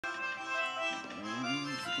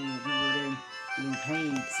Doing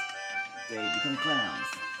paint. They become clowns.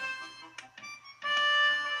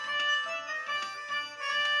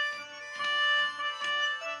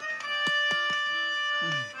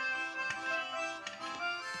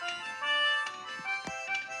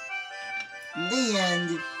 The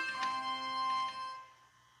end.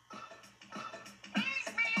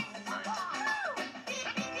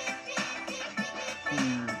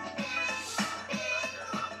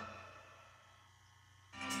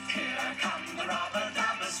 Here come the rubber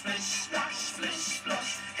dubbers, splish, splash, splish,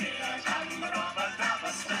 splosh. Here come the rubber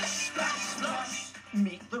dubbers, splish, splash, splosh.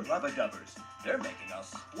 Meet the rubber dubbers. They're making a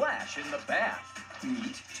splash in the bath.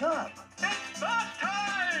 Meet Tub. It's bath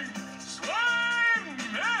time! Swim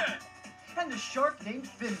in! And a shark named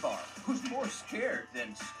Finbar, who's more scared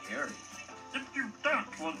than scary. If you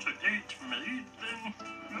don't want to eat me, then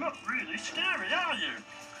you're not really scary, are you?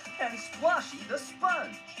 And Splashy the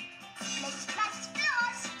sponge. Splish, splash,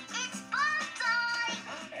 splosh! It's bath time!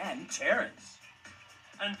 And Terrence.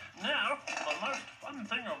 And now, the most fun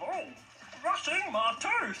thing of all, brushing my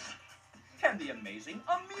tooth. And the amazing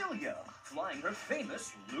Amelia, flying her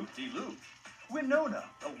famous loop-de-loop. Winona,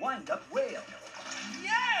 the wind-up whale.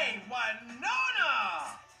 Yay,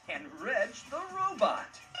 Winona! And Reg, the robot.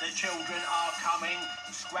 The children are coming.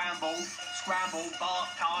 Scramble, scramble,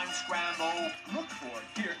 bath time, scramble. Look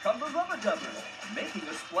for Here Come the Rubber Dubbers, making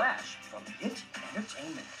a splash from Hit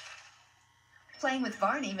Entertainment. Playing with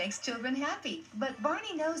Barney makes children happy, but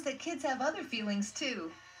Barney knows that kids have other feelings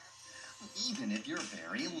too. Even if you're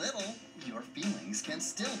very little, your feelings can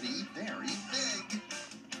still be very big.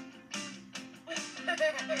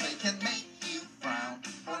 They can make you frown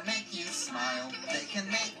or make you smile. They can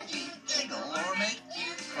make you giggle or make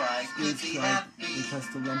you cry. Could be happy, because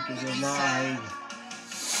the lump is could be alive.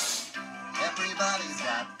 sad. Everybody's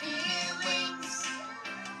got feelings.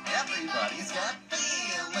 Everybody's got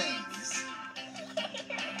feelings.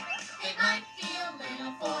 It might feel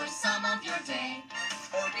little for some of your day,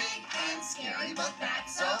 or big and scary, but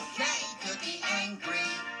that's okay. Could be angry,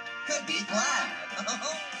 could be glad.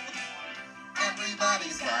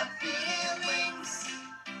 Everybody's got feelings.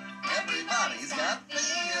 Everybody's got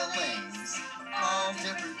feelings. All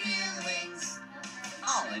different feelings,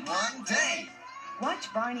 all in one day.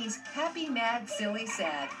 Watch Barney's Happy, Mad, Silly,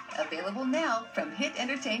 Sad. Available now from Hit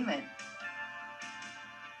Entertainment.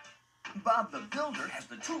 Bob the Builder has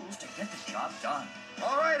the tools to get the job done.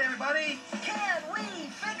 All right, everybody. Can we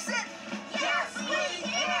fix it? Yes, we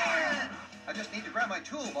can! I just need to grab my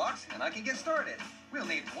toolbox and I can get started. We'll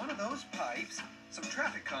need one of those pipes, some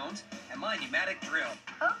traffic cones, and my pneumatic drill.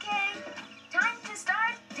 Okay, time to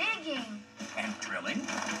start digging. And drilling.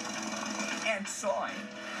 And sawing.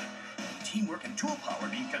 Teamwork and tool power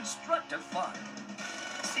mean constructive fun.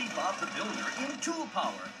 See Bob the Builder in Tool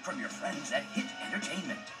Power from your friends at Hit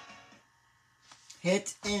Entertainment.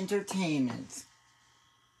 Hit Entertainment.